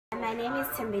My name is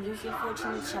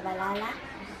Thembelihle Shabalala.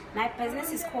 My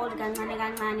business is called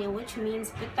Kancane, which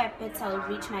means bit by bit I will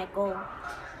reach my goal.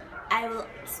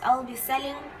 I'll be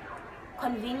selling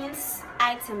convenience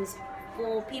items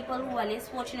for people who are less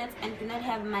fortunate and do not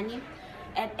have money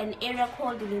at an area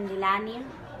called Thembelihle,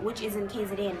 which is in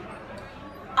KZN.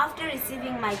 After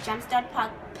receiving my Jumpstart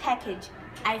package,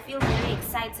 I feel very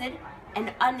excited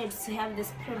and honored to have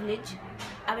this privilege.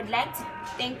 I would like to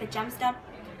thank the Jumpstart,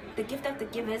 the gift of the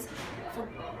givers, for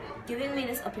giving me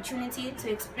this opportunity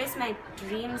to express my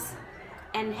dreams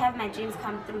and have my dreams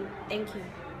come through. Thank you.